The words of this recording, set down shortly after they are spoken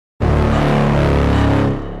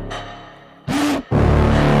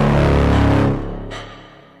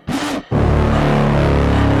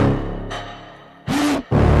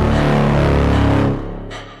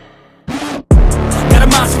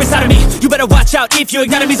better watch out if your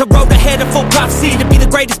enemy's a road ahead of full prophecy. To be the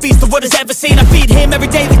greatest beast the world has ever seen. I feed him every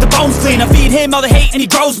day like the bones clean. I feed him all the hate and he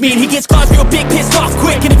grows me. And he gets claws real big, pissed off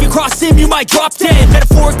quick. And if you cross him, you might drop dead.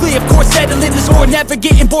 Metaphorically, of course, settling the score. Never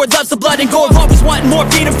getting bored, loves the blood and gore. Always wanting more,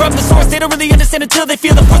 freedom from the source. They don't really understand until they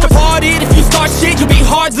feel the force departed. If you start shit, you'll be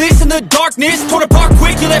heartless in the darkness. Torn apart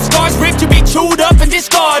quick, you left scars ripped. You'll be chewed up and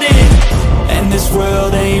discarded. And this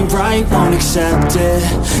world ain't right, won't accept it.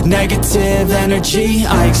 Negative energy,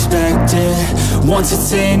 I expect it. Once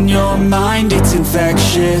it's in your mind, it's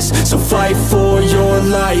infectious. So fight for your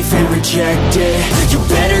life and reject it. You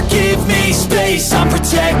better give me space, I'm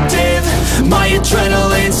protective. My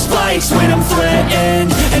adrenaline spikes when I'm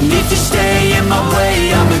threatened. And if you stay in my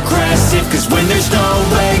way, I'm aggressive. Cause when there's no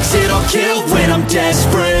exit, I'll kill when I'm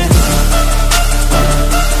desperate.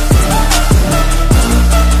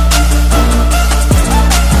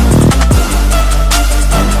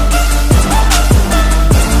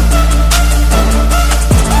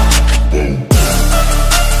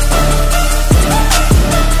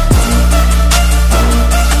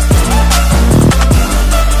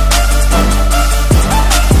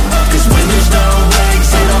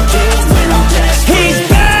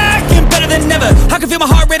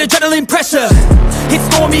 Adrenaline pressure, it's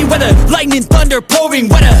stormy weather, lightning, thunder, pouring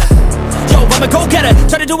weather. Yo, I'm a go-getter,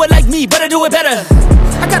 try to do it like me, but I do it better.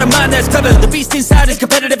 I got a mind that's clever, the beast inside is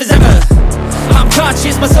competitive as ever. I'm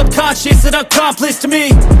conscious, my subconscious, an accomplice to me.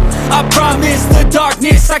 I promise the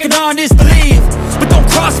darkness, I can honest believe. But don't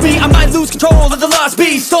cross me, I might lose control of the lost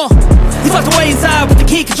beast. He's locked away inside with the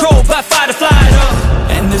key controlled by fight or flight.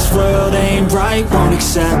 And this world ain't right, won't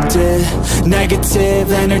accept it.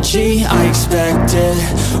 Negative energy, I expect it.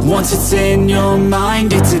 Once it's in your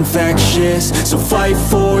mind, it's infectious. So fight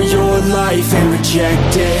for your life and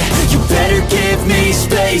reject it. You better give me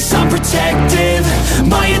space, I'm protective.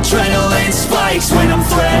 My adrenaline spikes when I'm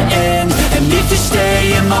threatened. And if you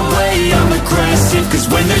stay in my way, I'm aggressive. Cause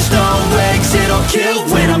when there's no exit, I'll kill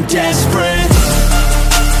when I'm